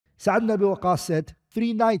Sa'd ibn Abi Waqqas said,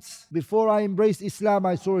 3 nights before I embraced Islam,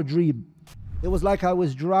 I saw a dream. It was like I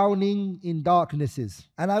was drowning in darknesses.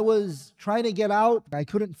 And I was trying to get out. I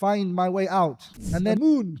couldn't find my way out. And then the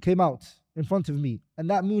moon came out in front of me. And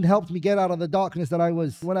that moon helped me get out of the darkness that I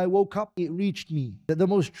was. When I woke up, it reached me that the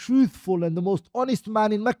most truthful and the most honest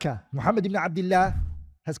man in Mecca, Muhammad ibn Abdullah,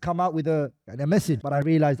 has come out with a message. But I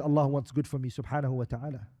realized Allah wants good for me, subhanahu wa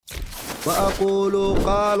ta'ala. وأقول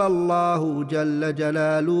قال الله جل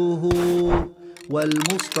جلاله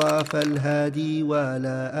والمصطفى الهادي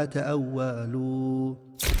ولا أتأول.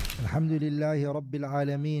 الحمد لله رب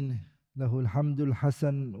العالمين له الحمد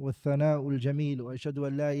الحسن والثناء الجميل وأشهد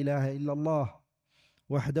أن لا إله إلا الله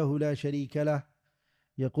وحده لا شريك له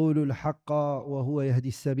يقول الحق وهو يهدي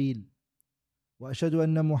السبيل وأشهد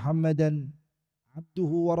أن محمدا عبده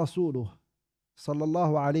ورسوله صلى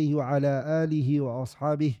الله عليه وعلى آله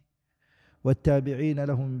وأصحابه والتابعين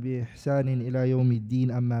لهم بإحسان إلى يوم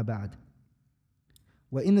الدين أما بعد.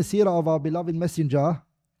 We're in the Seerah of our beloved Messenger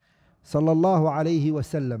sallallahu alayhi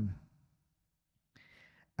wasallam.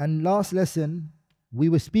 And last lesson we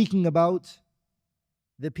were speaking about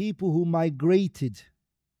the people who migrated.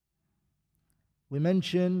 We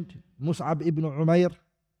mentioned Mus'ab ibn Umair,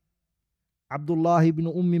 Abdullah ibn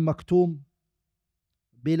Maktoum,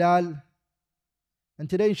 Bilal. And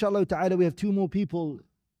today inshallah ta'ala we have 2 more people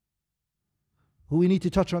who we need to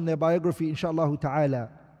touch on their biography inshallah ta'ala.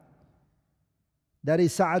 That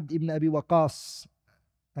is Sa'd ibn Abi Waqqas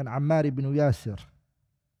and Ammar ibn Yasir.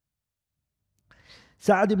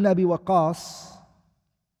 Sa'd ibn Abi Waqqas,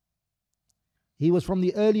 he was from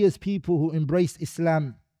the earliest people who embraced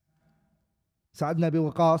Islam. Sa'd ibn Abi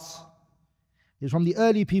Waqqas is from the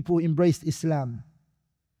early people who embraced Islam.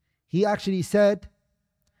 He actually said,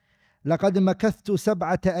 لَقَدْ مَكَثْتُ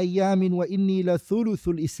سَبْعَةَ أَيَّامٍ وَإِنِّي لَثُلُثُ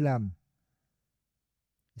الْإِسْلَامِ.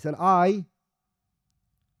 He said, I,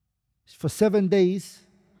 for 7 days,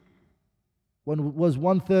 was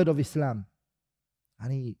 1/3 of Islam.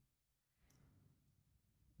 And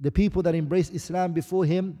the people that embraced Islam before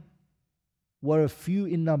him were a few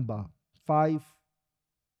in number. 5,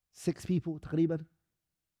 6 people, تقريبا.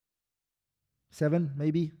 7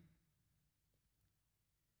 maybe.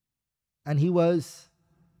 And he was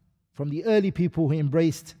from the early people who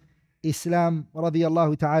embraced Islam,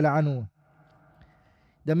 radiyallahu ta'ala anhu.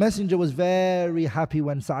 The messenger was very happy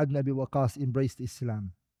when Sa'd ibn Abi Waqqas embraced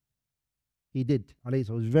Islam. He did. He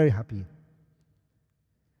was very happy.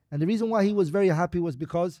 And the reason why he was very happy was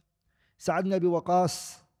because Sa'd ibn Abi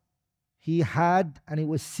Waqqas, he had, and it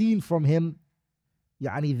was seen from him,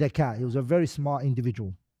 يعني ذكاء. He was a very smart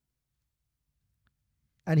individual.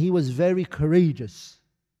 And he was very courageous.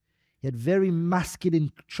 He had very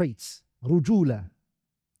masculine traits. رجولة,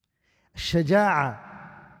 شجاعة.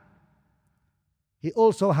 He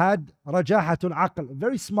also had rajahatul aql, a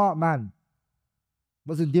very smart man.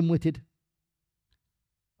 Wasn't dim-witted.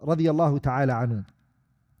 Radiyallahu ta'ala anhu.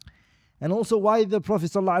 And also why the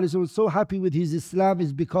Prophet ﷺ was so happy with his Islam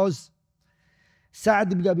is because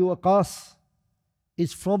Sa'd ibn Abi Waqqas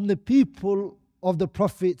is from the people of the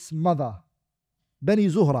Prophet's mother, Bani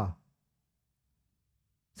Zuhra.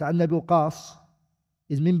 Sa'd ibn Abi Waqqas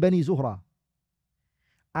is min Bani Zuhra.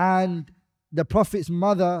 And the Prophet's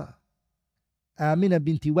mother, Amina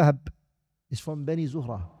binti Wahb, is from Bani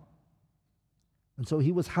Zuhra. And so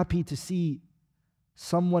he was happy to see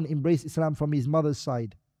someone embrace Islam from his mother's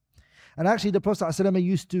side. And actually the Prophet ﷺ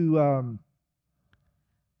used to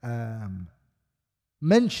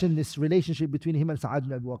mention this relationship between him and Sa'd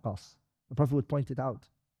ibn Abi Waqqas. The Prophet would point it out.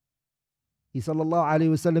 He sallallahu alayhi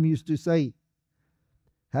wasallam used to say,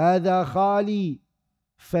 هذا خالي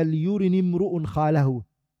فليرن امرؤ خاله.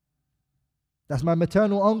 That's my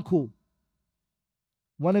maternal uncle.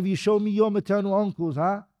 One of you show me your maternal uncles,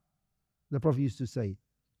 huh? The Prophet used to say,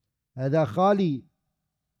 هذا خالي.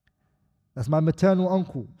 That's my maternal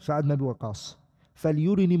uncle, Sa'd ibn Abi Waqqas.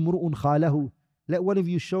 فَلْيُرِنِ امْرُؤٌ خَالَهُ. Let one of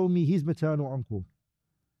you show me his maternal uncle.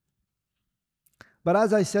 But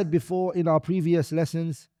as I said before in our previous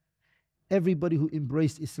lessons, everybody who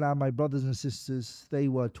embraced Islam, my brothers and sisters, they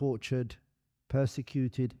were tortured,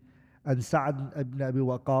 persecuted, and Sa'd ibn Abi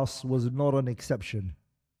Waqqas was not an exception.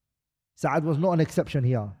 Sa'd was not an exception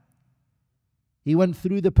here. He went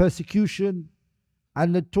through the persecution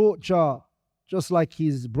and the torture just like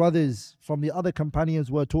his brothers from the other companions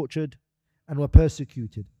were tortured and were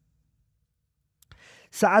persecuted.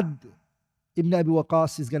 Sa'd ibn Abi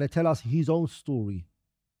Waqqas is going to tell us his own story.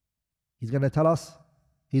 He's going to tell us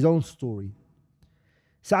his own story.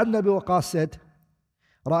 Sa'd ibn Abi Waqqas said,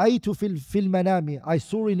 رأيت في المنام, I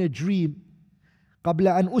saw in a dream, قبل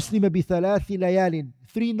أن أسلم بثلاث ليال,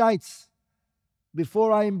 3 nights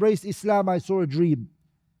before I embraced Islam, I saw a dream.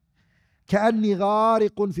 كأني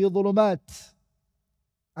غارق في ظلمات.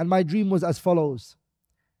 And my dream was as follows.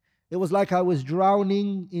 It was like I was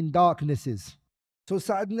drowning in darknesses. So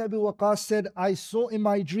Sa'd ibn Abi Waqqas said, I saw in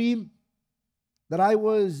my dream that I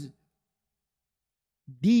was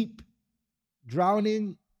deep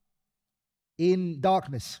drowning in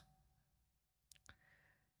darkness.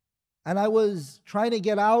 And I was trying to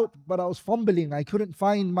get out, but I was fumbling. I couldn't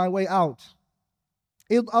find my way out.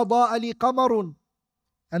 إِذْ أَضَاءَ لِي قَمَرٌ.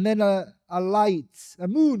 And then a light, a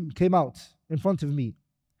moon came out in front of me.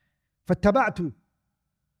 فَاتَّبَعْتُ.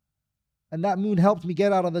 And that moon helped me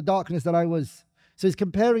get out of the darkness that I was. So he's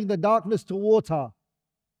comparing the darkness to water.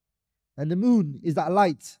 And the moon is that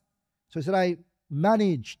light. So he said, I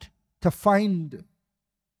managed to find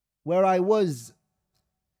where I was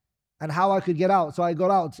and how I could get out. So I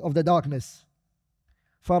got out of the darkness.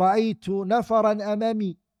 فَرَأَيْتُ نَفَرًا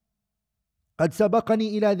أَمَامِي قَدْ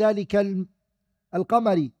سَبَقَنِي إِلَى ذَلِكَ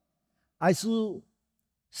الْقَمَرِ. I saw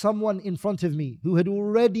someone in front of me who had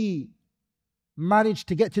already managed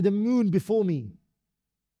to get to the moon before me.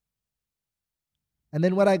 And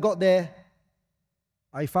then when I got there,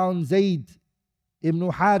 I found Zayd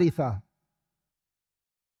ibn Haritha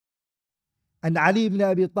and Ali ibn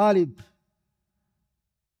Abi Talib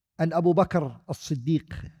and Abu Bakr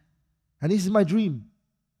as-Siddiq. And this is my dream.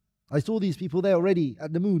 I saw these people there already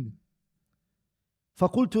at the moon.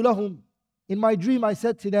 فَقُلْتُ لَهُمْ. In my dream I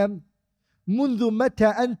said to them, مُنذُ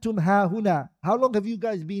مَتَى أَنْتُمْ هَا هُنَا. How long have you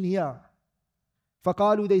guys been here?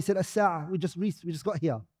 فَقَالُوا. They said, الساعة. We just got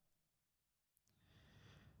here.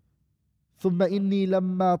 ثُمَّ إِنِّي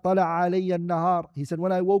لَمَّا طَلَعَ عَلَيَّ النَّهَارِ. He said,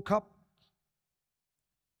 when I woke up,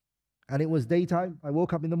 and it was daytime, I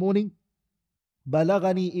woke up in the morning,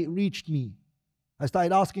 بَلَغَنِي. It reached me. I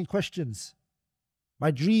started asking questions.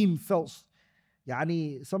 My dream felt,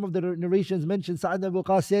 some of the narrations mentioned, Sa'd ibn Abi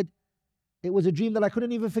Waqqas said, it was a dream that I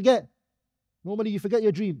couldn't even forget. Normally you forget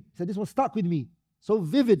your dream. He said, this one stuck with me. So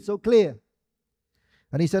vivid, so clear.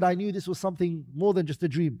 And he said, I knew this was something more than just a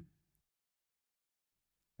dream.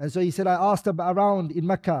 And so he said, I asked around in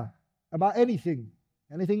Mecca about anything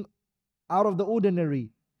out of the ordinary.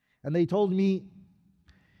 And they told me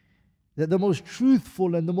that the most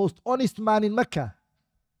truthful and the most honest man in Mecca,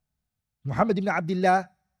 Muhammad ibn Abdullah,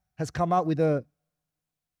 has come out with a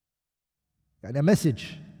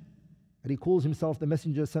message. And he calls himself the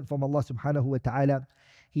messenger sent from Allah subhanahu wa ta'ala.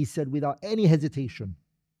 He said, without any hesitation,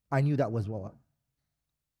 I knew that was what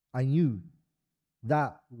my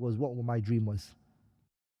dream was.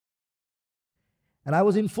 And I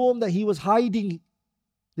was informed that he was hiding.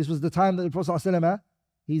 This was the time that the Prophet ﷺ,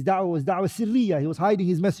 his da'wah was da'wah sirriya. He was hiding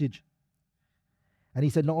his message. And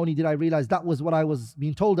he said, not only did I realize that was what I was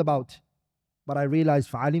being told about, but I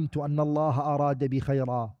realized فَعَلِمْتُ أَنَّ اللَّهَ أَرَادَ بِي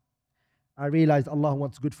خَيْرًا. I realized Allah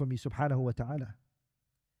wants good for me subhanahu wa ta'ala.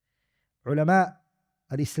 Ulama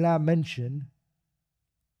al-Islam mention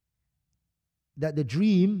that the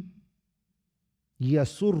dream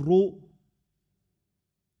يَسُرُّ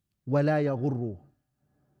وَلَا يَغُرُّ.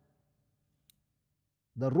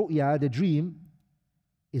 The ru'ya, the dream,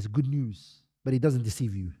 is good news, but it doesn't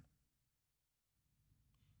deceive you.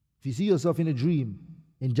 If you see yourself in a dream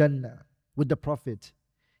in Jannah with the Prophet,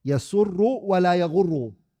 يَسُرُّ وَلَا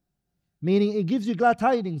يَغُرُّ, meaning it gives you glad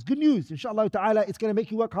tidings, good news. Inshallah ta'ala, it's going to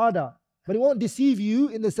make you work harder. But it won't deceive you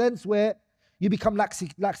in the sense where you become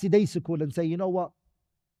lackadaisical and say, you know what,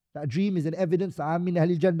 that dream is an evidence that I'm in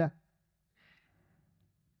Ahlul Jannah.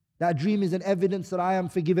 That dream is an evidence that I am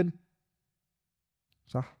forgiven.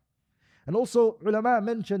 Sah? And also, ulama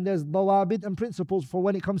mentioned there's dawabit and principles for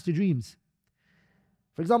when it comes to dreams.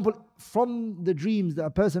 For example, from the dreams that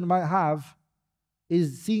a person might have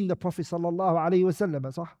is seeing the Prophet sallallahu alaihi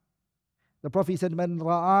wasallam. Sah? The Prophet said, "Man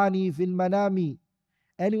ra'ani fil manami."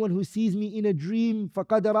 Anyone who sees me in a dream,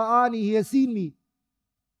 faqad ra'ani, he has seen me.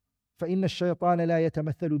 فَإِنَّ الشَّيْطَانَ لَا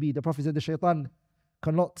يَتَمَثَّلُ بِي. The Prophet said, the shaitan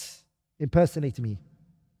cannot impersonate me.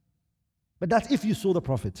 But that's if you saw the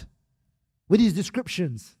Prophet with his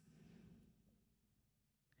descriptions.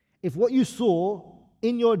 If what you saw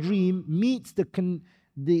in your dream meets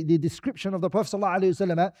the description of the Prophet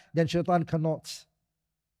ﷺ, then shaitan cannot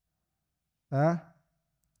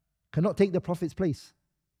take the Prophet's place.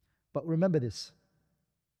 But remember this,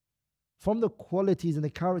 from the qualities and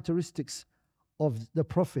the characteristics of the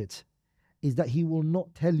Prophet is that he will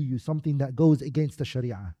not tell you something that goes against the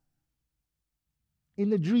Sharia. In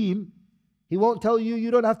the dream, he won't tell you,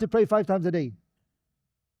 you don't have to pray 5 times a day.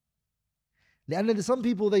 And then some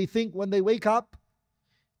people, they think when they wake up,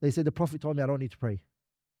 they say, the Prophet told me I don't need to pray.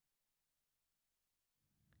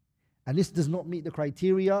 And this does not meet the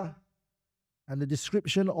criteria and the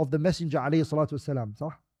description of the Messenger alayhi salatu wasalam.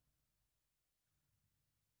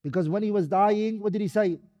 Because when he was dying, what did he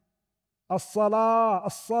say? As-salah,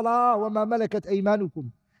 as-salah, wa ma malakat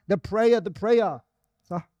aymanukum. The prayer, the prayer.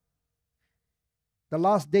 So, the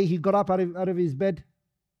last day he got up out of his bed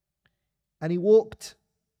and he walked.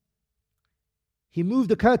 He moved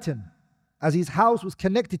the curtain as his house was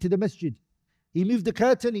connected to the masjid. He moved the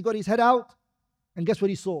curtain, he got his head out, and guess what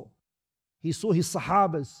he saw? He saw his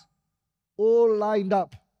Sahabas all lined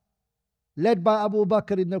up, led by Abu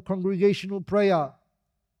Bakr in the congregational prayer.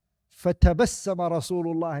 فَتَبَسَّمَ رَسُولُ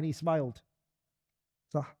اللَّهِ, and he smiled.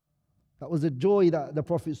 So, that was the joy that the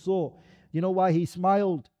Prophet saw. You know why he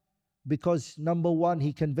smiled? Because number one,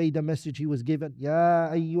 he conveyed the message he was given.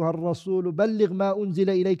 يَا أَيُّهَا الرَّسُولُ بَلِّغْ مَا أُنزِلَ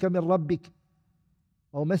إِلَيْكَ مِنْ رَبِّكَ.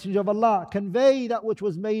 O Messenger of Allah, convey that which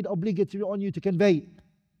was made obligatory on you to convey.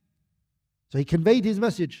 So he conveyed his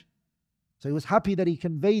message. So he was happy that he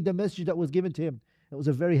conveyed the message that was given to him. It was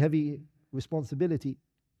a very heavy responsibility.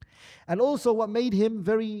 And also what made him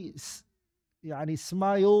very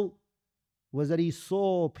smile was that he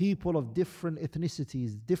saw people of different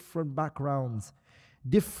ethnicities, different backgrounds,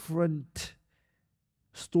 different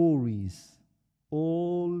stories,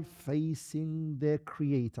 all facing their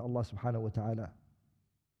Creator, Allah subhanahu wa ta'ala.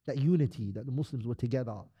 That unity, that the Muslims were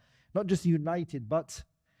together. Not just united, but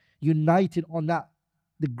united on that,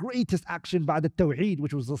 the greatest action by the Tawheed,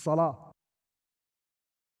 which was the Salah.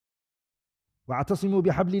 وَاعْتَصِمُوا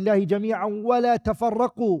بِحَبْلِ اللَّهِ جَمِيعًا وَلَا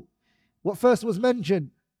تَفَرَّقُوا. What first was mentioned?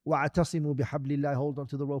 وَاعْتَصِمُوا بِحَبْلِ اللَّهِ. Hold on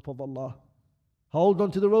to the rope of Allah. Hold on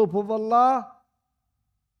to the rope of Allah.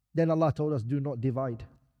 Then Allah told us, do not divide.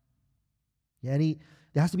 Yani,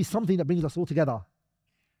 there has to be something that brings us all together.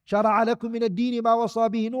 شرع لكم من الدين ما وصى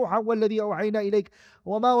به نوحا والذي أوحينا إليك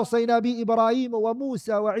وما وصينا به إبراهيم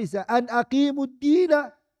وموسى وعيسى أن أقيموا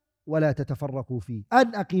الدين ولا تتفرقوا فيه.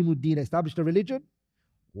 أن أقيموا الدين, establish the religion,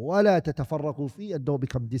 ولا تتفرقوا فيه, and don't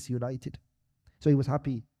become disunited. So he was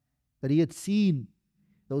happy that he had seen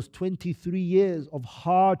those 23 years of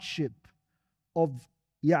hardship, of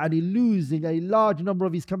losing a large number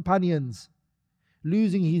of his companions,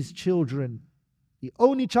 losing his children. The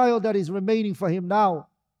only child that is remaining for him now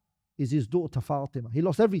is his daughter Fatima. He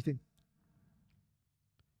lost everything.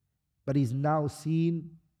 But he's now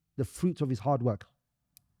seen the fruits of his hard work.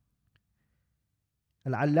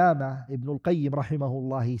 Al-Allama Ibn al-Qayyim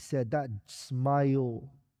rahimahullah, he said that smile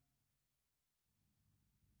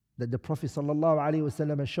that the Prophet sallallahu alaihi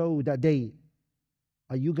wasallam showed that day,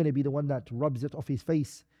 are you going to be the one that rubs it off his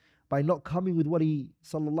face by not coming with what he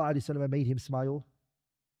sallallahu alaihi wasallam made him smile?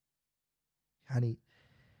 Yani,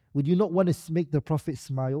 would you not want to make the Prophet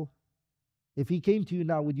smile? If he came to you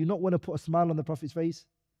now, would you not want to put a smile on the Prophet's face?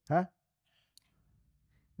 Huh?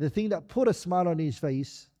 The thing that put a smile on his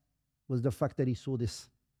face was the fact that he saw this.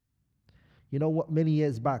 You know what, many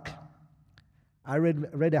years back, I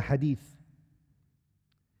read a hadith.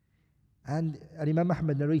 And Imam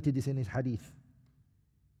Ahmad narrated this in his hadith.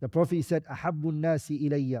 The Prophet said, أَحَبُّ النَّاسِ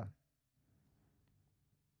إِلَيَّ,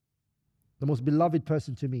 the most beloved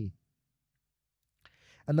person to me,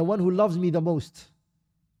 and the one who loves me the most,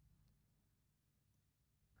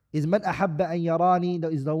 is man ahabba an yarani,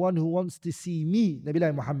 that is the one who wants to see me,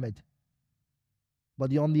 Nabiullah Muhammad,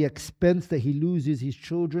 but on the expense that he loses his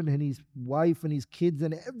children and his wife and his kids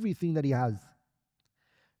and everything that he has,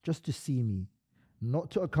 just to see me, not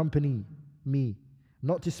to accompany me,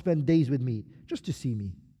 not to spend days with me, just to see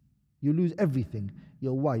me. You lose everything,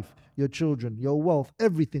 your wife, your children, your wealth,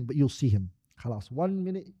 everything, but you'll see him. Khalas, 1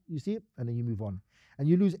 minute you see it and then you move on. And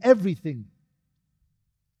you lose everything.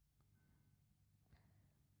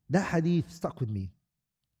 That hadith stuck with me.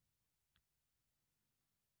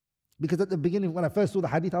 Because at the beginning, when I first saw the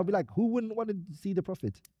hadith, I'll be like, who wouldn't want to see the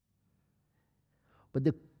Prophet? But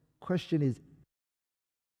the question is,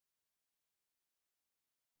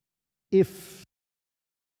 if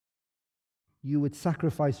you would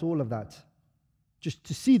sacrifice all of that just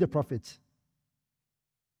to see the Prophet,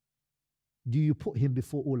 do you put him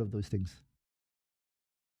before all of those things?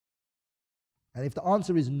 And if the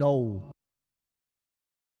answer is no,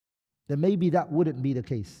 then maybe that wouldn't be the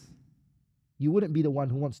case. You wouldn't be the one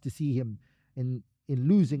who wants to see him in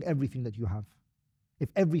losing everything that you have, if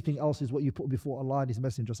everything else is what you put before Allah and His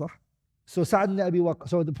Messenger. Sah? So Ibn Abi Waqqas.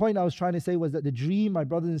 So the point I was trying to say was that the dream, my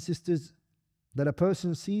brothers and sisters, that a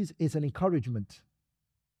person sees is an encouragement.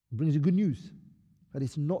 It brings you good news, but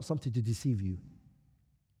it's not something to deceive you.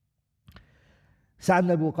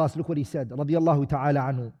 Ibn Abi Waqqas, look what he said, radiyallahu ta'ala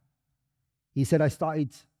anhu. He said, I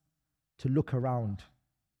started to look around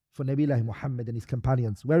for Nabiullah Muhammad and his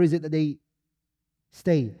companions. Where is it that they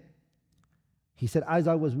stay? He said, as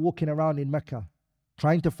I was walking around in Mecca,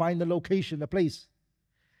 trying to find the location, the place,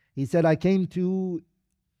 he said, I came to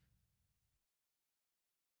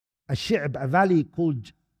a shi'b, a valley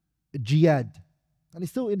called Jiyad. And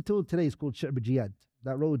it's still, until today, it's called Shi'b Jiyad.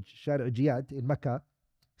 That road, Shari' Jiyad in Mecca,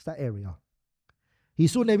 it's that area. He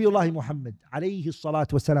saw Nabiullah Muhammad, alayhi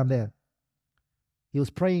salatu wasalam, there. He was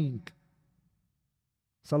praying,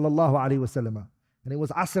 sallallahu alayhi wasallam. And it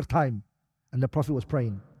was Asr time, and the Prophet was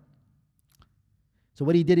praying. So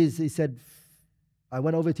what he did is, he said, I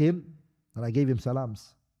went over to him, and I gave him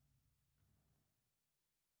salams.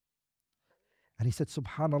 And he said,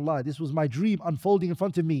 Subhanallah, this was my dream unfolding in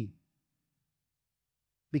front of me.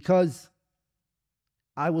 Because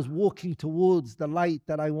I was walking towards the light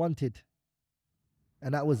that I wanted.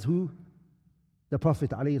 And that was who? The Prophet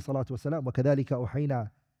عليه الصلاة والسلام. وكذلك أوحينا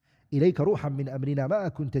إليك روحا من أمرنا ما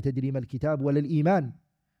كنت تدري ما الكتاب ولا الإيمان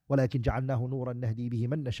ولكن جعلناه نورا نهدي به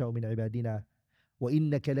من نشاء من عبادنا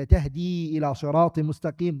وإنك لتهدي إلى صراط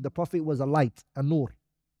مستقيم. The Prophet was a light, a nur.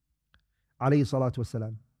 عليه الصلاة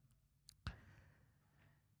والسلام.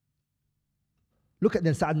 Look at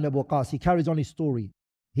then Sa'ad ibn Abi Waqqas. He carries on his story.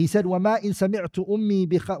 He said, وما إن سمعت أمي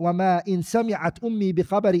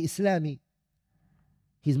بخبر إسلامي.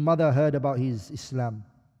 His mother heard about his Islam.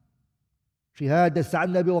 She heard that Sa'ad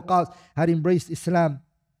ibn Abi Waqqas had embraced Islam.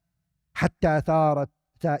 حتى ثارت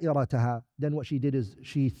ثائرتها. Then what she did is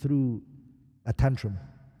she threw a tantrum.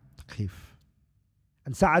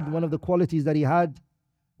 And Sa'ad, one of the qualities that he had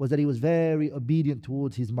was that he was very obedient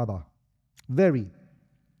towards his mother. Very.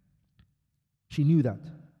 She knew that.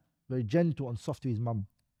 Very gentle and soft to his mum.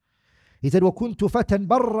 He said, وَكُنْتُ فَتًا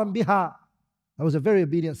بَرًّا بِهَا. I was a very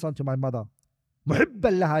obedient son to my mother. مُحِبًّا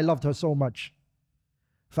لَهَا. I loved her so much.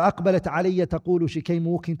 فَأَقْبَلَتْ عَلَيَّ تَقُولُ. She came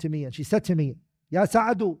walking to me and she said to me, يا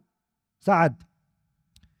سعد, Sa'ad,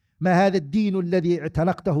 ما هذا الدين الذي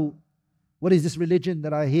اعتنقته. What is this religion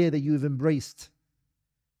that I hear that you've embraced?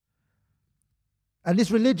 And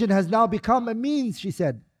this religion has now become a means, she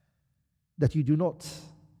said, that you do not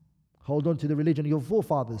hold on to the religion of your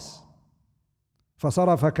forefathers.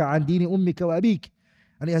 فَصَرَفَكَ عَنْ دِينِ أُمِّكَ وَأَبِيكَ.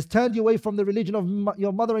 And it has turned you away from the religion of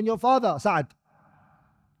your mother and your father, Sa'ad.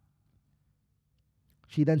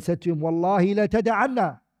 She then said to him, Wallahi la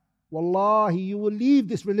tada'anna. Wallahi, you will leave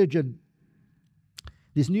this religion,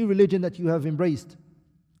 this new religion that you have embraced.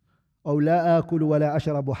 أو لا آكل ولا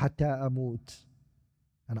أشرب حتى أموت.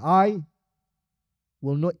 And I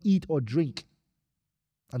will not eat or drink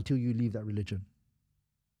until you leave that religion.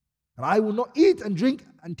 And I will not eat and drink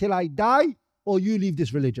until I die or you leave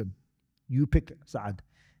this religion. You pick, Sa'ad.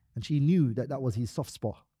 And she knew that that was his soft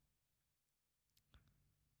spot.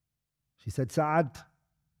 She said, Sa'ad,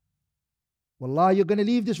 Wallah, you're going to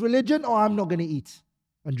leave this religion or I'm not going to eat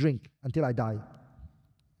and drink until I die.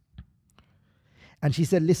 And she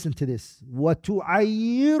said, listen to this.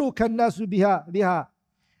 وَتُعَيِّرُكَ النَّاسُ بِهَا.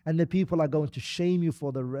 And the people are going to shame you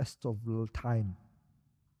for the rest of the time.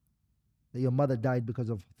 That your mother died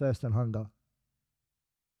because of thirst and hunger.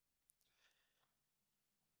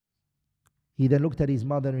 He then looked at his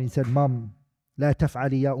mother and he said, Mom, لا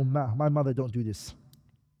تفعلي يا أمّاه. My mother, don't do this.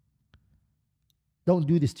 Don't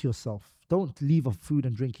do this to yourself. Don't leave off food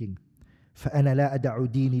and drinking. فأنا لا أدع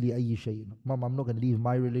ديني لأي شيء. Mom, I'm not going to leave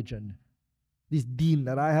my religion. This deen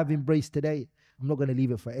that I have embraced today, I'm not going to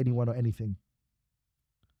leave it for anyone or anything.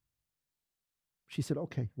 She said,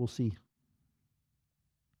 okay, we'll see.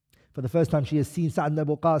 For the first time, she has seen Sa'ad ibn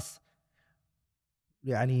Abi Waqqas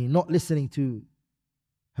not listening to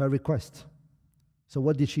her request. So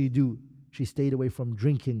what did she do? She stayed away from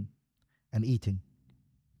drinking and eating.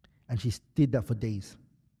 And she did that for days.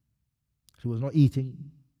 She was not eating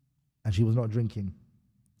and she was not drinking.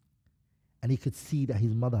 And he could see that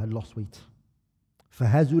his mother had lost weight.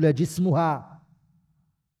 فَهَزُلَ جِسْمُهَا.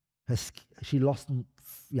 She lost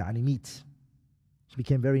meat. She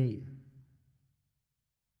became very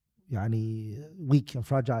weak and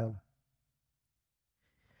fragile.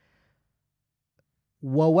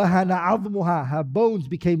 وَوَهَنَ عَظْمُهَا. Her bones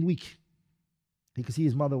became weak. He could see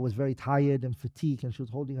his mother was very tired and fatigued and she was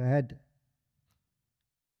holding her head.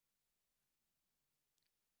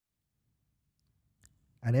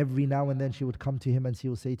 And every now and then she would come to him and she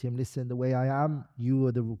would say to him, listen, the way I am, you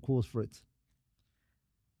are the cause for it.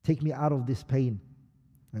 Take me out of this pain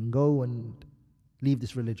and go and leave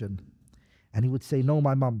this religion. And he would say, no,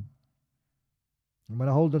 my mom, I'm going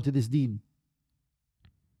to hold on to this deen.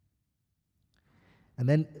 And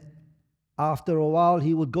then after a while,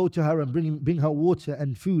 he would go to her and bring her water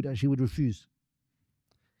and food, and she would refuse.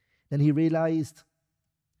 Then he realized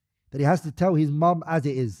that he has to tell his mom as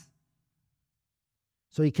it is.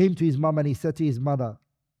 So he came to his mom and he said to his mother,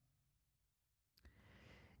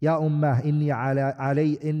 يا أمّاه إني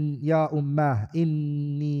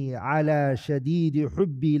على شديد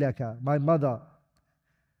حبي لك. My mother,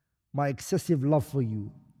 my excessive love for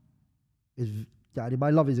you My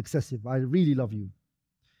love is excessive. I really love you.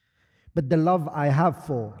 But the love I have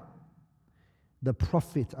for the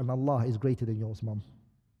Prophet and Allah is greater than yours, mom.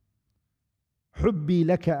 حُبِّي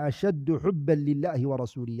لَكَ أَشَدُّ حُبًّا لِلَّهِ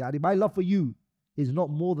وَرَسُولِهِ. My love for you is not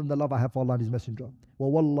more than the love I have for Allah and His Messenger.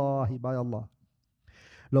 وَوَاللَّهِ, by Allah.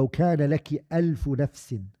 لو كان لك ألف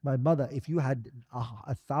نفس. My mother, if you had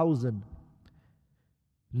 1,000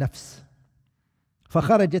 nafs,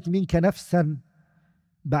 فخرجت منك نفسا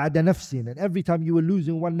بعد نفس, and every time you were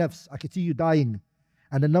losing one nafs, I could see you dying,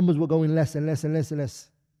 and the numbers were going less and less and less and less.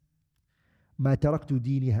 ما تركت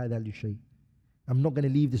ديني هذا لشيء. I'm not going to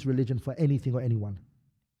leave this religion for anything or anyone.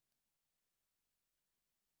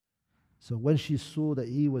 So when she saw that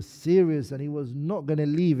he was serious and he was not going to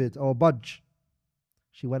leave it or budge,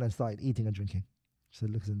 she went and started eating and drinking. She said,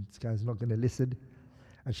 listen, this guy's not going to listen.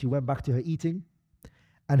 And she went back to her eating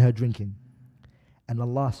and her drinking. And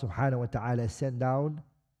Allah subhanahu wa ta'ala sent down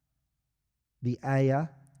the ayah,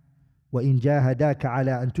 وَإِن جَاهَدَاكَ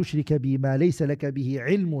عَلَىٰ أَن تُشْرِكَ بِمَا لَيْسَ لَكَ بِهِ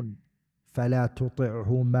عِلْمٌ فَلَا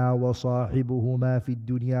تُطِعْهُمَا وَصَاحِبُهُمَا فِي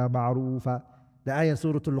الدُّنْيَا مَعْرُوفًا. The ayah in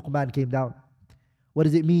Surah Al-Luqman came down. What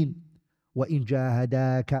does it mean? وَإِن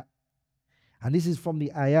جَاهَدَاكَ. And this is from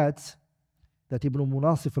the ayat that Ibn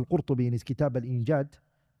Munasif al-Qurtubi in his Kitab al-Injad,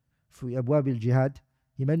 في أبواب الجهاد,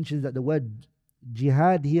 he mentions that the word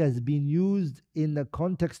jihad here has been used in the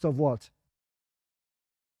context of what?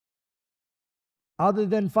 Other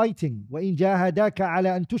than fighting. وَإِن جَاهَدَاكَ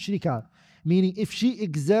عَلَىٰ أَن تُشْرِكَ. Meaning if she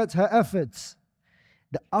exerts her efforts.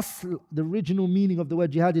 The original meaning of the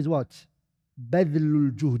word jihad is what?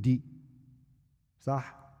 بَذْلُ الْجُهْدِ. صح?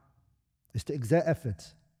 Is to exert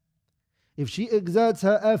effort. If she exerts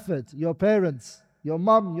her effort, your parents, your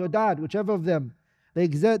mom, your dad, whichever of them, they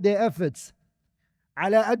exert their efforts,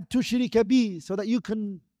 على أن تشرك بي, so that you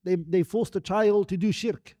can, they force the child to do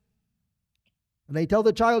shirk. And they tell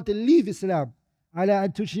the child to leave Islam. على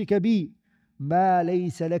أن تشرك بي ما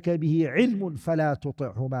ليس لك به علم فلا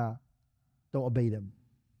تطعهما. Don't obey them.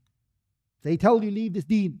 They tell you leave this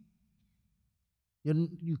deen.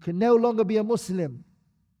 You can no longer be a Muslim.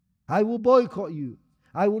 I will boycott you.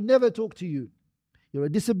 I will never talk to you. You're a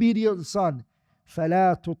disobedient son.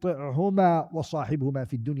 فَلَا تُطِعْهُمَا وَصَاحِبْهُمَا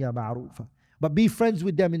فِي الدُّنْيَا مَعْرُوفًا. But be friends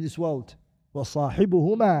with them in this world.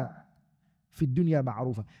 وَصَاحِبُهُمَا فِي الدُّنْيَا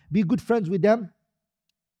مَعْرُوفًا. Be good friends with them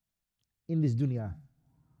in this dunya.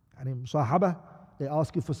 And Sahaba, they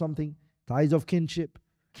ask you for something, ties of kinship,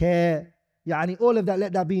 care, all of that,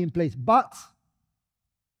 let that be in place. But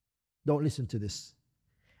don't listen to this.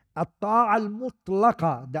 At-ta'a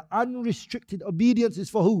al-mutlaqa, the unrestricted obedience is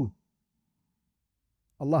for who?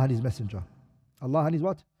 Allah and His Messenger. Allah and His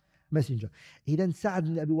what? Messenger. He then Sa'd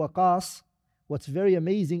ibn Abi Waqqas, what's very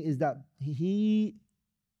amazing is that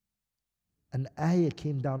an ayah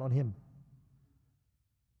came down on him.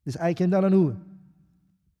 This ayah came down on who?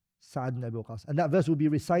 Sa'd ibn Abi Waqqas. And that verse will be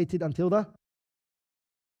recited until the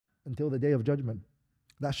day of judgment.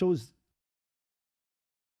 That shows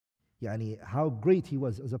how great he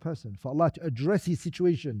was as a person. For Allah to address his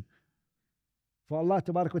situation, for Allah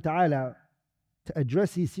Ta'ala to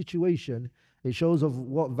address his situation, it shows of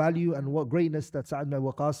what value and what greatness that Sa'd ibn Abi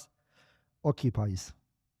Waqqas occupies.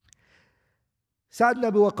 Sa'd ibn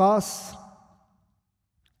Abi Waqqas,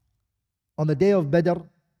 on the day of Badr,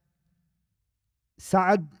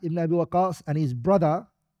 Sa'd ibn Abi Waqqas and his brother,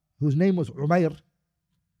 whose name was Umar,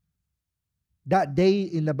 that day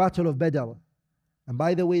in the battle of Badr. And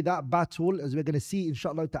by the way, that battle, as we're going to see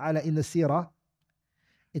inshallah ta'ala in the Seerah,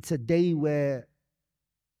 it's a day where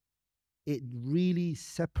it really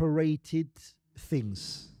separated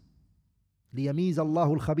things. لِيَمِيزَ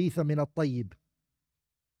اللَّهُ الْخَبِيثَ مِنَ الطَّيِّبِ.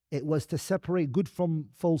 It was to separate good from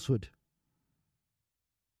falsehood.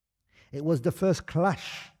 It was the first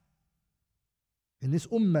clash in this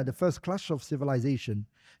ummah, the first clash of civilization.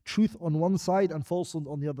 Truth on one side and falsehood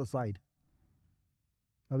on the other side.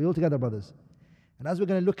 Are we all together, brothers? And as we're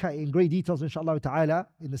going to look at it in great details, inshallah ta'ala,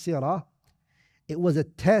 in the Seerah, it was a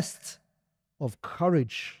test of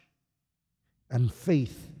courage and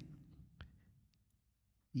faith.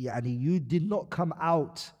 You did not come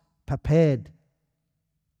out prepared.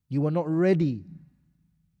 You were not ready.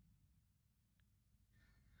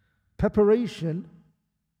 Psychologists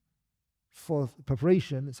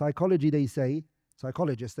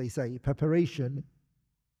they say, preparation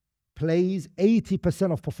plays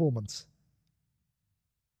 80% of performance.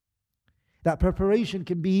 That preparation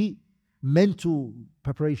can be mental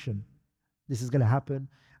preparation. This is going to happen.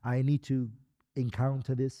 I need to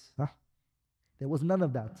encounter this. There was none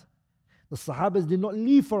of that. The Sahabas did not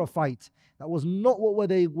leave for a fight. That was not what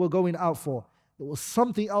they were going out for. It was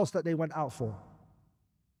something else that they went out for.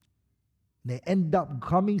 They end up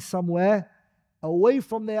coming somewhere away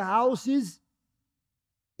from their houses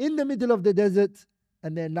in the middle of the desert,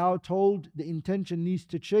 and they're now told the intention needs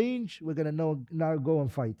to change. We're going to now go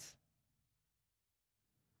and fight.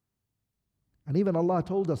 And even Allah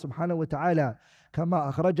told us, subhanahu wa ta'ala,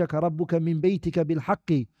 كَمَا أَخْرَجَكَ رَبُّكَ مِنْ بَيْتِكَ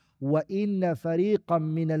بِالْحَقِّ وَإِنَّ فَرِيقًا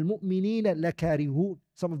مِنَ الْمُؤْمِنِينَ لَكَارِهُونَ.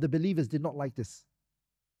 Some of the believers did not like this.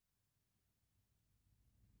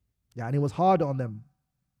 And it was hard on them.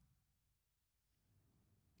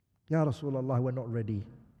 Ya Rasulullah, we're not ready.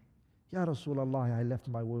 Ya Rasulullah, I left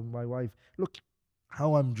my wife. Look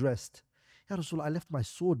how I'm dressed. Ya Rasulullah, I left my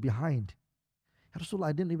sword behind. Ya Rasulullah,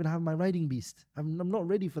 I didn't even have my riding beast. I'm not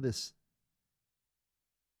ready for this.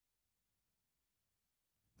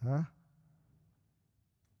 Huh?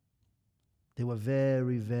 They were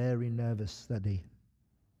very, very nervous that day.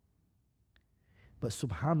 But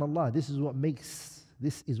subhanallah, this is what makes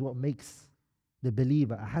the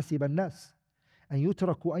believer. أَحَسِبَ النَّاسِ أَن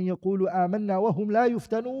يُتْرَكُوا أَن يَقُولُوا آمَنَّا وَهُمْ لَا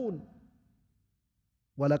يُفْتَنُونَ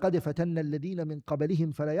وَلَقَدْ فَتَنَّا الَّذِينَ مِنْ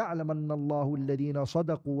قَبْلِهِمْ فَلَيَعْلَمَنَّ اللَّهُ الَّذِينَ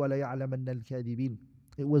صَدَقُوا وَلَيَعْلَمَنَّ الْكَاذِبِينَ.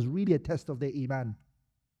 It was really a test of their iman.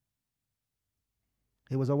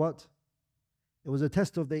 It was a what? It was a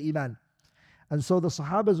test of their iman. And so the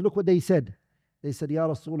Sahabas, look what they said. They said, Ya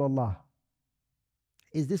Rasulullah,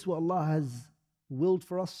 is this what Allah has willed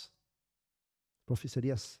for us? The Prophet said,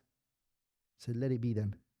 yes. He said, let it be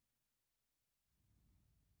then.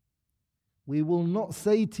 We will not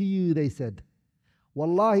say to you, they said,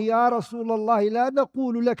 Wallahi ya Rasulullah, la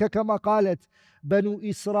naqulu laka kama qalat Banu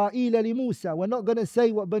Israel li Musa. We're not going to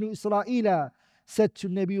say what Banu Israel said to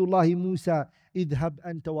Nabiullah Musa, idhab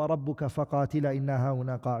anta wa rabbuka faqatila inna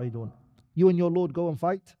hauna qa'idun. You and your Lord go and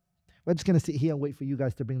fight. We're just going to sit here and wait for you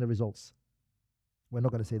guys to bring the results. We're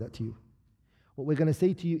not going to say that to you. What we're going to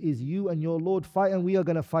say to you is you and your Lord fight, and we are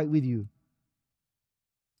going to fight with you.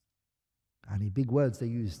 And the big words they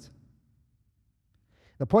used.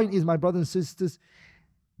 The point is, my brothers and sisters,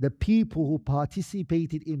 the people who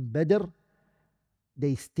participated in Badr,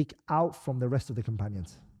 they stick out from the rest of the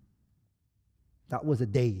companions. That was a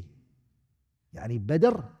day. Yani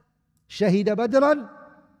Badr, Shahida Badran.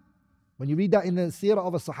 When you read that in the Seerah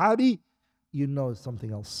of a Sahabi, you know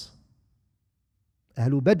something else.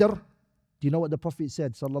 Ahlu Badr, do you know what the Prophet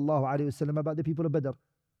said, sallallahu alayhi wasallam, about the people of Badr?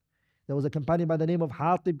 There was a companion by the name of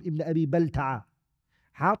Hatib Ibn Abi Balta'a.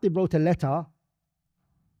 Hatib wrote a letter,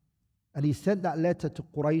 and he sent that letter to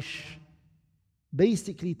Quraysh,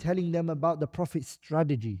 basically telling them about the Prophet's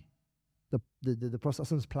strategy, the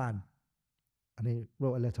Prophet's plan. And he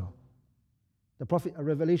wrote a letter. The Prophet, a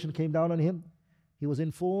revelation came down on him. He was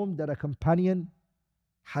informed that a companion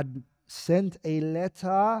had sent a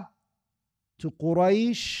letter to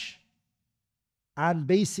Quraysh and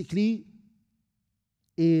basically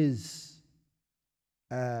is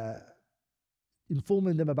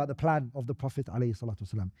informing them about the plan of the Prophet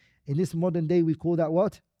ﷺ. In this modern day, we call that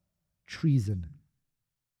what? Treason.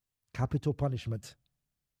 Capital punishment.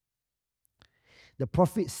 The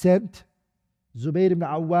Prophet sent Zubayr ibn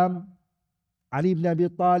Awwam, Ali ibn Abi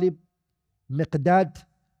Talib, Miqdad.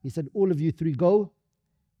 He said, all of you three go,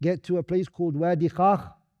 get to a place called Wadi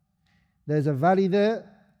Khakh. There's a valley there.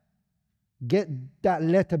 Get that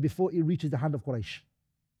letter before it reaches the hand of Quraysh.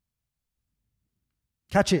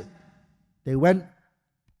 Catch it. They went,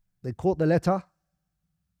 they caught the letter.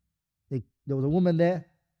 There was a woman there.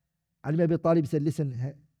 Ali ibn Abi Talib said,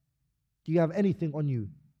 listen, do you have anything on you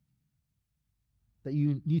that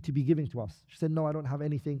you need to be giving to us? She said, no, I don't have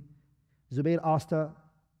anything. Zubayr asked her.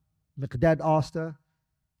 Miqdad asked her.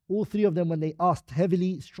 All three of them, when they asked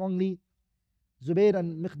heavily, strongly, Zubayr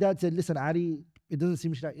and Miqdad said, listen, Ali, it doesn't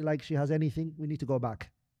seem like she has anything. We need to go back.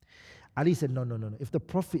 Ali said, no. If the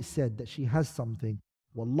Prophet said that she has something,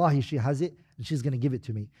 wallahi, she has it, and she's going to give it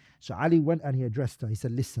to me. So Ali went and he addressed her. He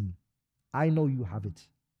said, listen, I know you have it.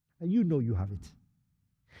 And you know you have it.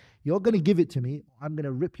 You're going to give it to me. I'm going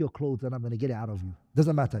to rip your clothes and I'm going to get it out of you.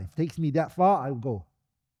 Doesn't matter. If it takes me that far, I'll go.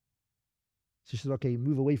 So she said, okay,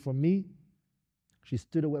 move away from me. She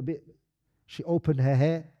stood away a bit. She opened her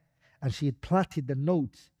hair and she had plaited the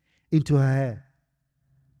note into her hair.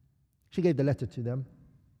 She gave the letter to them.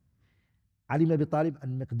 Ali ibn Abi Talib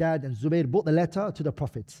and Miqdad and Zubayr brought the letter to the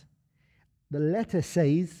Prophet. The letter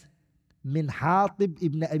says, Min Hatib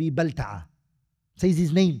ibn Abi Balta'a. Says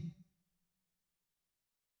his name.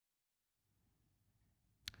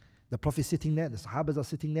 The Prophet sitting there, the Sahabas are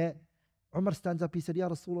sitting there. Umar stands up, he said, Ya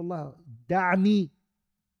Rasulullah, da'ni.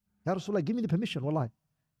 Ya Rasulullah, give me the permission, wallahi.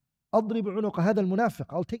 أضرب عنق هذا المنافق.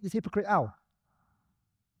 I'll take this hypocrite out.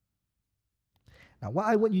 Now what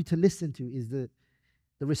I want you to listen to is the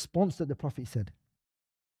response that the Prophet said.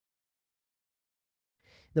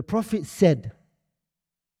 The Prophet said,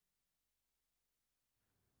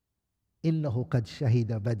 إِنَّهُ قَدْ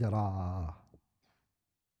شَهِدَ بَدْرًا.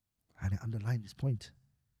 And I underline this point.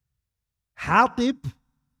 Hatib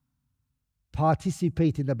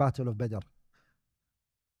participated in the battle of Badr.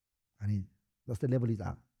 And that's the level he's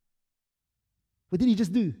at. What did he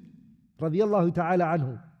just do? Radiyallahu ta'ala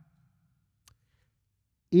anhu.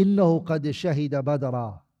 إِنَّهُ قَدْ شَهِدَ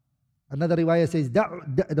بَدْرًا. Another riwayah says,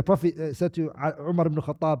 the Prophet said to Umar ibn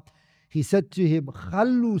Khattaab, he said to him,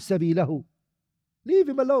 خَلُّوا سَبِيلَهُ. Leave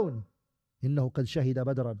him alone. إِنَّهُ قَدْ شَهِدَ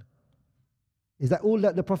بَدْرًا. Is that all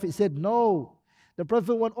that the Prophet said? No. The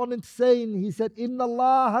Prophet went on and saying, he said, إِنَّ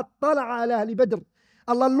اللَّهَ اطَّلَعَ عَلَى أَهْلِ بَدْرٍ.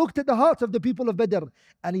 Allah looked at the hearts of the people of Badr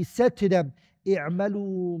and He said to them,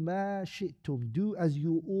 اعملوا ما شئتم. Do as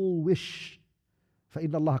you all wish.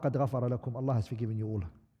 فإن الله قد غفر لكم. Allah has forgiven you all.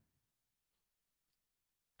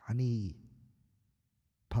 Yani,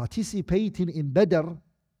 participating in Badr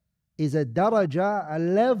is a daraja, a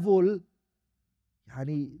level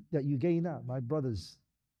that you gain out, my brothers.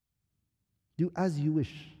 Do as you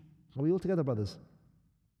wish. Are we all together, brothers?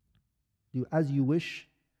 Do as you wish.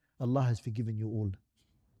 Allah has forgiven you all.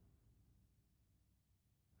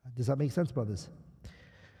 Does that make sense, brothers?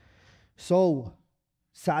 So,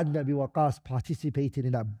 Sa'ad ibn Abi Waqqas participated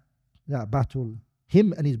in that battle.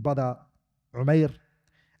 Him and his brother Umair.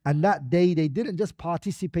 And that day, they didn't just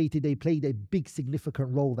participate, they played a big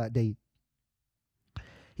significant role that day.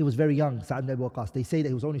 He was very young, Sa'ad ibn Abi Waqqas. They say that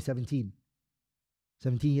he was only 17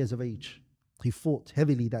 years of age. He fought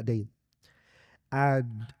heavily that day.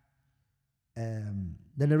 And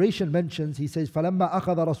the narration mentions, he says, فَلَمَّا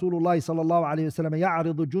أَخَذَ رَسُولُ اللَّهِ صَلَّى اللَّهُ عَلَيْهِ وسلم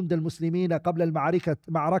يَعْرِضُ جُنْدَ الْمُسْلِمِينَ قَبْلَ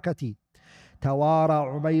الْمَعْرَكَةِ توارى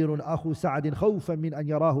عمير أخو سعد خوفا من أن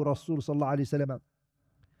يراه رسول صلى الله عليه وسلم.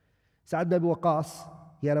 Sa'ad ibn Abi Waqqas,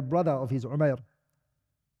 he had a brother of his, Umar.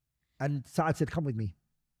 And Sa'ad said, come with me.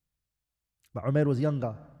 But Umar was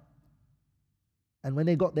younger. And when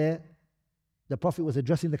they got there, the Prophet was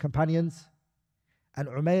addressing the companions. And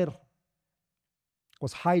Umar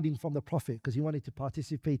was hiding from the Prophet because he wanted to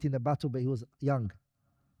participate in the battle, but he was young.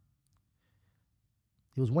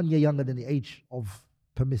 He was 1 year younger than the age of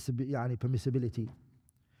permissibility.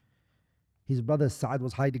 His brother Sa'ad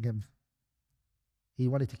was hiding him. He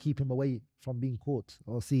wanted to keep him away from being caught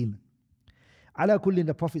or seen. Ala kullin,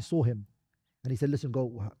 the Prophet saw him and he said, listen,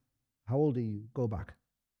 go. How old are you? Go back.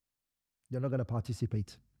 You're not going to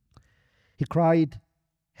participate. He cried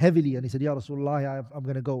heavily and he said, Ya Rasulullah, I'm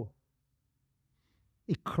going to go.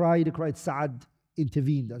 He cried. Sa'ad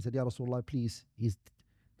intervened and said, Ya Rasulullah, please,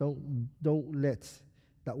 don't let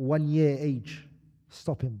that 1 year age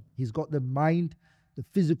stop him. He's got the mind, the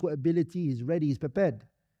physical ability, he's ready, he's prepared.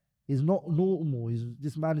 He's not normal.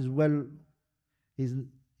 This man is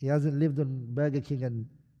he hasn't lived on Burger King and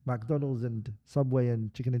McDonald's and Subway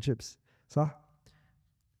and chicken and chips. Sah?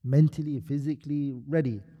 Mentally, physically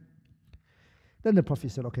ready. Then the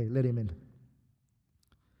Prophet said, okay, let him in.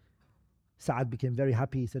 Sa'ad became very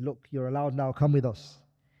happy. He said, look, you're allowed now, come with us.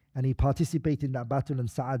 And he participated in that battle, and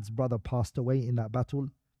Sa'ad's brother passed away in that battle.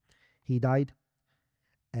 He died.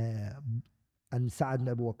 And Sa'ad ibn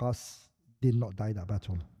Abi Waqqas did not die in that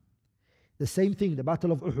battle. The same thing, the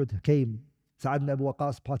battle of Uhud came. Sa'ad ibn Abi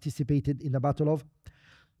Waqqas participated in the battle of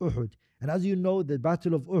Uhud. And as you know, the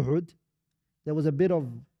battle of Uhud, there was a bit of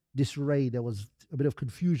disarray, there was a bit of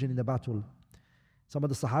confusion in the battle. Some of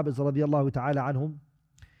the Sahaabas radiyallahu ta'ala anhum,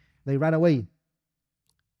 they ran away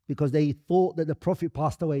because they thought that the Prophet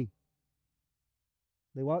passed away.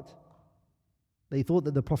 They what? They thought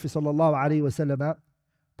that the Prophet sallallahu alaihi wasallam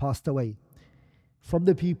passed away. From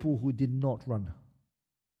the people who did not run,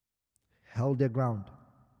 held their ground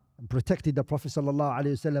and protected the Prophet sallallahu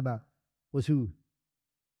alaihi wasallam was who?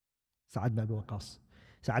 Sa'ad ibn Abi Waqqas.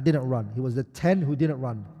 Sa'ad didn't run. He was the 10 who didn't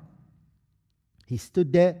run. He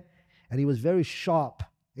stood there and he was very sharp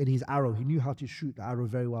in his arrow. He knew how to shoot the arrow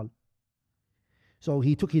very well. So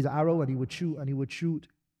he took his arrow and he would shoot and he would shoot.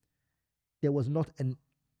 There was not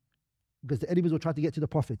because the enemies would try to get to the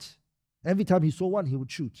Prophet. Every time he saw one, he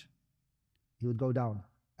would shoot. He would go down.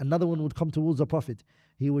 Another one would come towards the Prophet.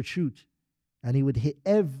 He would shoot. And he would hit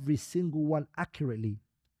every single one accurately.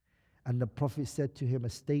 And the Prophet said to him a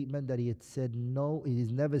statement that he had said no, he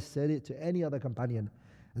has never said it to any other companion.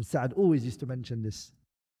 And Sa'ad always used to mention this.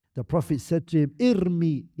 The Prophet said to him,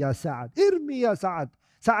 Irmi ya Sa'ad, Irmi ya Sa'ad.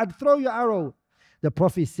 Sa'ad, throw your arrow. The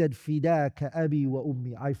Prophet said, Fidaka abi wa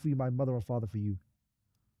ummi. I free my mother and father for you.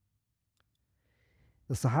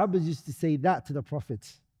 The Sahabas used to say that to the Prophet.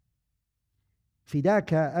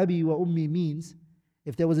 Fidaka abi wa ummi means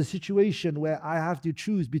if there was a situation where I have to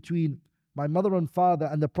choose between my mother and father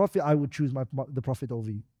and the Prophet, I would choose the Prophet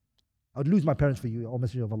over you. I would lose my parents for you, O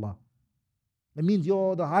Messenger of Allah. It means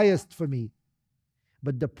you're the highest for me.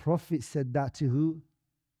 But the Prophet said that to who?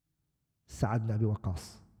 Sa'ad ibn Abi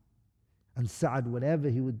Waqqas. And Sa'ad, whenever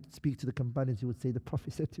he would speak to the companions, he would say, the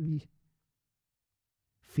Prophet said to me,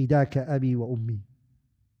 Fidaka abi wa ummi.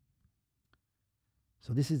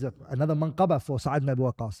 So this is another manqaba for Sa'ad ibn Abi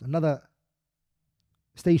Waqqas, another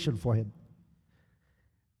station for him.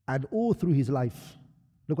 And all through his life,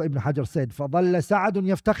 look what Ibn Hajar said, فَظَلَّ سَعَدٌ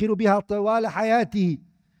يَفْتَخِرُ بِهَا طَوَالَ حَيَاتِهِ.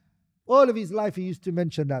 All of his life he used to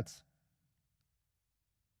mention that.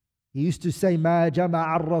 He used to say, مَا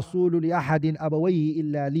جَمَعَ الرَّسُولُ لِأَحَدٍ أَبَوَيْهِ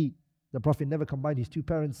إِلَّا لِي. The Prophet never combined his two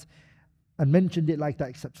parents and mentioned it like that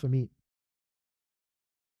except for me.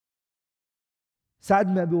 Sa'ad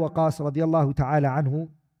ibn Abi Waqqas radiallahu ta'ala anhu,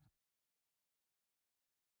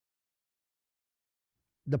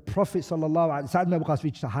 the Prophet sallallahu alayhi wa sallam, Sa'ad ibn Abi Waqqas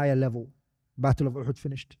reached a higher level. Battle of Uhud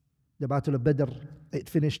finished. The Battle of Badr, it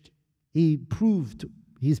finished. He proved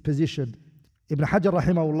his position. Ibn Hajar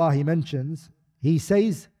rahimahullah, he mentions, he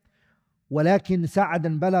says, ولكن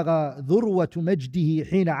سعدا بلغ ذروة مجده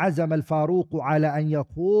حين عزم الفاروق على أن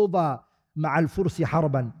يخوض مع الفرس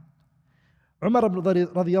حربا. Umar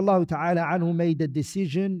radiallahu ta'ala anhu made the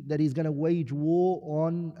decision that he's going to wage war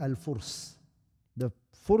on al-Furs. The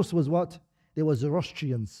Furs was what? There was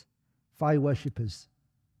Zoroastrians, fire worshippers.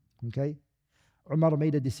 Okay? Umar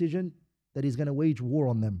made a decision that he's going to wage war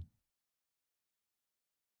on them.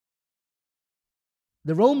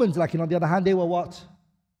 The Romans, like on the other hand, they were what?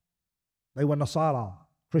 They were Nasara,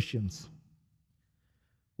 Christians.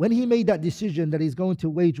 When he made that decision that he's going to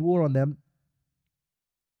wage war on them,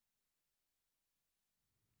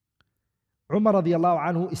 Umar radiallahu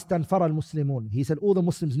anhu istanfara al-Muslimun. He said, all the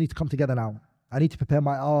Muslims need to come together now. I need to prepare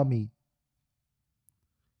my army.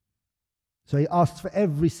 So he asked for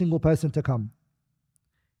every single person to come.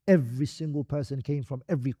 Every single person came from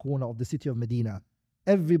every corner of the city of Medina.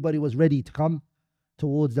 Everybody was ready to come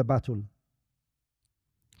towards the battle.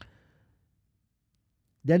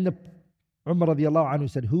 Then Umar radiallahu anhu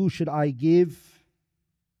said, who should I give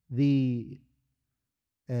the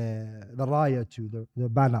raya to, the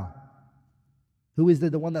banner? Who is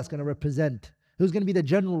the one that's going to represent? Who's going to be the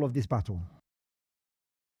general of this battle?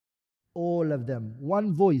 All of them,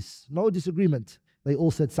 one voice, no disagreement. They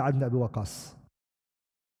all said Sa'ad ibn Abi Waqqas.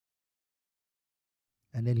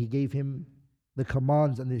 And then he gave him the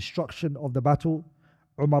commands and the instruction of the battle.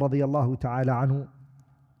 Umar radiallahu ta'ala anhu.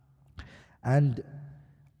 And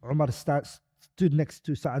Umar stood next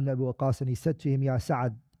to Sa'ad ibn Abi Waqqas and he said to him, Ya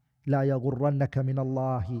Sa'ad, la yaghurrannaka min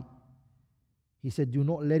Allahi. He said, do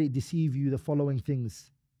not let it deceive you the following things.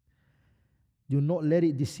 Do not let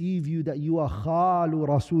it deceive you that you are Khalu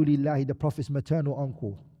Rasulillah, the Prophet's maternal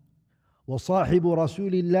uncle. Wa Sahibu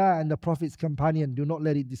Rasulillah, and the Prophet's companion. Do not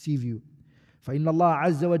let it deceive you. فَإِنَّ اللَّهَ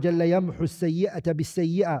عَزَّ وَجَلَّ يَمْحُ السَّيِّئَةَ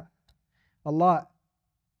بِالسَّيِّئَةِ. Allah,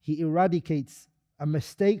 He eradicates a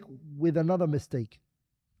mistake with another mistake.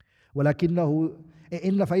 وَلَكِنَّهُ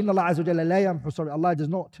فَإِنَّ اللَّهَ عَزَّ وَجَلَّ لَا يَمْحُ. Allah does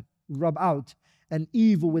not rub out an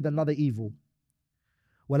evil with another evil.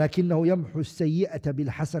 وَلَكِنَّهُ يَمْحُ السَّيِّئَةَ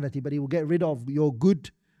بِالْحَسَنَةِ. But He will get rid of your good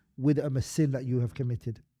with a sin that you have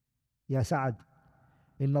committed. Ya Sa'ad,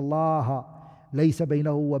 إِنَّ اللَّهَ لَيْسَ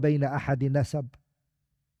بَيْنَهُ وَبَيْنَ أَحَدٍ نَسَبٍ.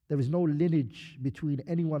 There is no lineage between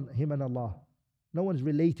anyone, him and Allah. No one's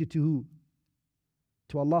related to who?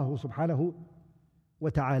 To Allah subhanahu wa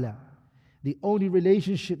ta'ala. The only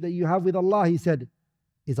relationship that you have with Allah, he said,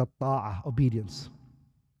 is at-ta'ah, obedience.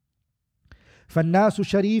 فَالنَّاسُ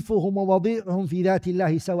شَرِيفُهُمْ وَوَضِيعُهُمْ فِي ذَاتِ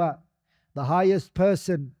اللَّهِ سَوَاء. The highest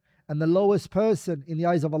person and the lowest person in the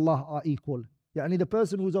eyes of Allah are equal. Yani the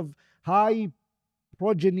person who's of high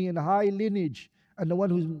progeny and high lineage and the one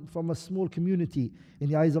who's from a small community in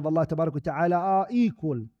the eyes of Allah tabarak wa ta'ala are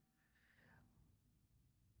equal.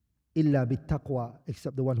 إِلَّا بِالتَّقْوَى,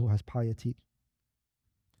 except the one who has piety.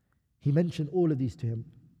 He mentioned all of these to him.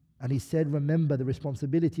 And he said, remember the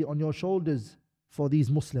responsibility on your shoulders for these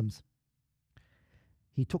Muslims.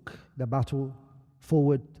 He took the battle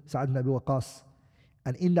forward, Sa'ad ibn Abi Waqqas.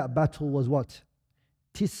 And in that battle was what?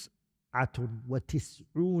 Tis'atun wa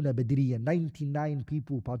tis'una badriyan. 99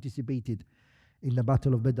 people participated in the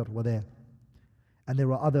battle of Badr were there. And there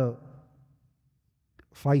were other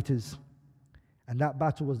fighters. And that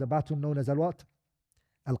battle was the battle known as what?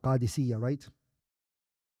 Al-Qaadasiyyah, right?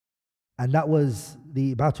 And that was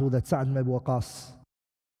the battle that Sa'ad ibn Abi Waqqas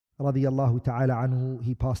radiyallahu ta'ala anhu,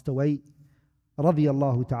 he passed away.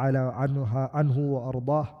 Radiyallahu ta'ala anhu wa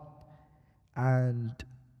ardah. And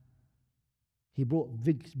he brought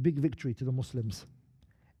big victory to the Muslims.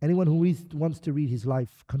 Anyone who wants to read his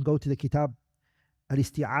life can go to the kitab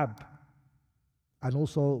Al-Isti'ab and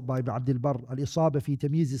also by Ibn Abdul Barr, Al-Isaba fi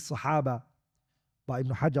Tamyiz al-Sahaba by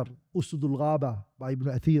Ibn Hajar, Usud al-Ghaba by Ibn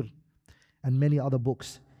Athir, and many other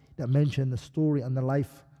books that mention the story and the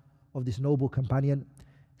life of this noble companion,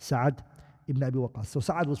 Sa'ad ibn Abi Waqqas. So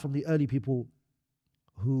Sa'ad was from the early people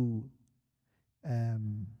who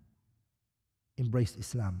embraced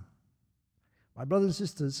Islam. My brothers and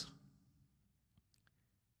sisters,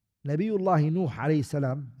 Nabiullah Nuh alayhi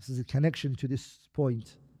salam, this is a connection to this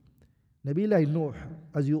point. Nabiullah Nuh,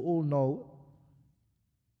 as you all know,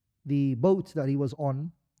 the boat that he was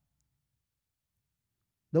on,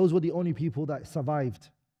 those were the only people that survived.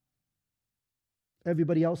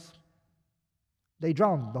 Everybody else, they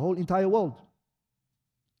drowned, the whole entire world.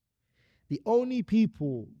 The only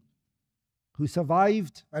people who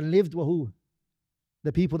survived and lived were who?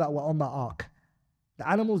 The people that were on the ark. The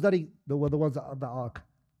animals that were the ones that were on the ark.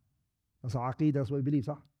 That's our aqeedah, that's what we believe,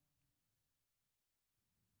 sir.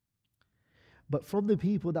 But from the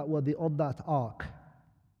people that were on that ark,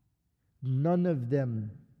 none of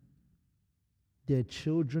them, their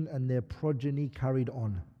children and their progeny carried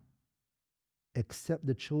on, except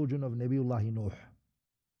the children of Nabiullah Nuh.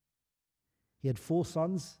 He had 4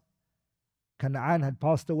 sons. Canaan had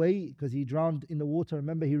passed away because he drowned in the water.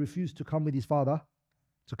 Remember, he refused to come with his father.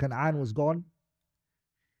 So Canaan was gone.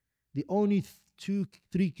 The only 3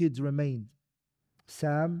 kids remained.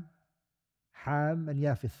 Sam, Ham, and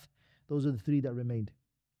Yafith. Those are the 3 that remained.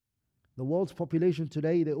 The world's population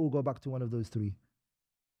today, they all go back to one of those 3.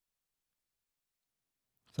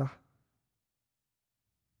 So,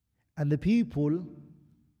 and the people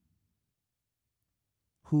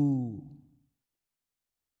who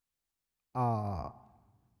are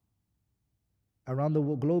around the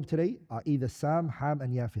globe today are either Sam, Ham,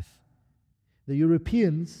 and Yafith. The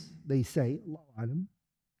Europeans, they say, Allahu Alam,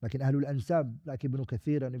 like in Ahlul Ansab, like Ibn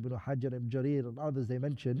Kathir and Ibn Hajar and Jarir and others, they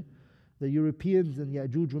mention, the Europeans and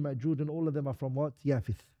Ya'juj and Ma'juj and all of them are from what?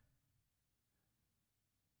 Yafith.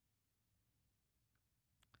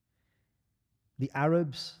 The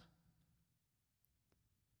Arabs,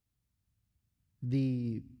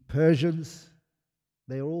 the Persians,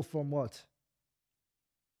 they are all from what?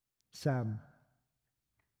 Sam.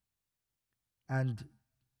 And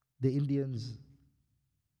the Indians,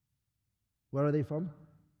 where are they from?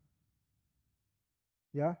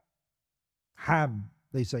 Yeah? Ham,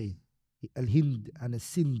 they say. Al-Hind and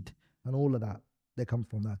Al-Sind and all of that. They come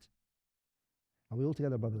from that. Are we all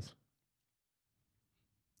together, brothers?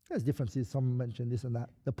 There's differences. Some mention this and that.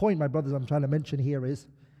 The point, my brothers, I'm trying to mention here is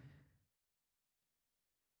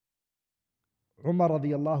Umar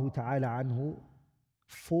radiallahu ta'ala anhu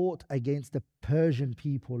fought against the Persian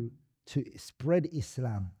people to spread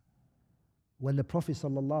Islam. When the Prophet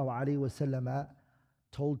sallallahu alaihi wasallam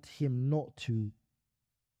told him not to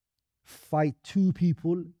fight 2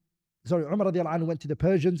 people. Sorry, Umar radiallahu anhu went to the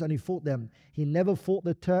Persians and he fought them. He never fought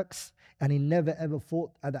the Turks and he never ever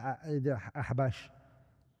fought the Ahbash.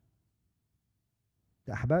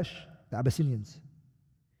 The Ahbash, the Abyssinians.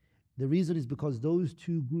 The reason is because those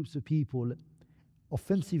 2 groups of people,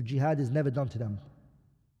 offensive jihad is never done to them.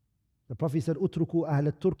 The Prophet said, "Utruku ahl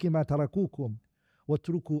al-Turki ma tarakukum,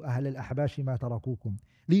 watruku ahl al-Ahbashi ma tarakukum."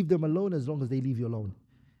 Leave them alone as long as they leave you alone.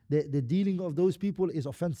 The dealing of those people is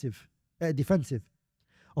offensive, defensive.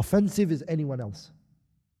 Offensive is anyone else.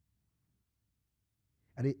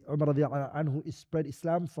 And Umar radiallahu anhu spread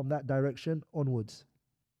Islam from that direction onwards.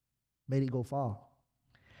 Made it go far.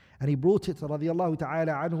 And he brought it, radiallahu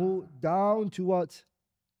ta'ala anhu, down to what?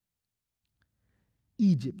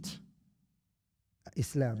 Egypt.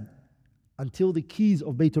 Islam. Until the keys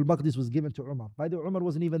of Baytul Maqdis was given to Umar. By the way, Umar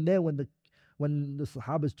wasn't even there when the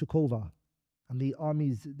Sahabas took over. And the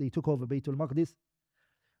armies, they took over Baytul Maqdis.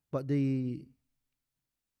 But the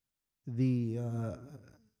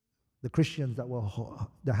Christians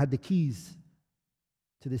that had the keys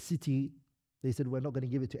to the city, they said, we're not going to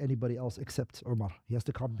give it to anybody else except Umar. He has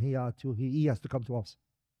to come here, he has to come to us.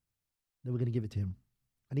 Then we're going to give it to him.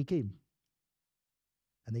 And he came.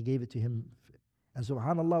 And they gave it to him. And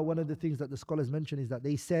subhanAllah, one of the things that the scholars mention is that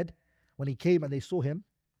they said, when he came and they saw him,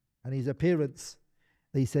 and his appearance,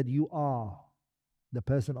 they said, you are the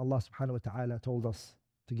person Allah subhanahu wa ta'ala told us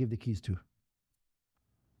to give the keys to.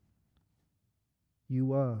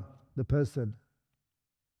 You are the person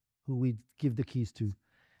who we give the keys to.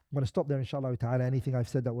 I'm going to stop there, inshallah ta'ala. Anything I've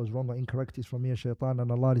said that was wrong or incorrect is from me and shaitan,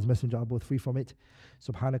 and Allah and His Messenger are both free from it.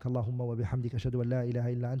 Subhanakallahumma wa bihamdika ashhadu an la ilaha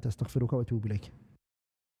illa anta astaghfiruka wa atubu ilayk.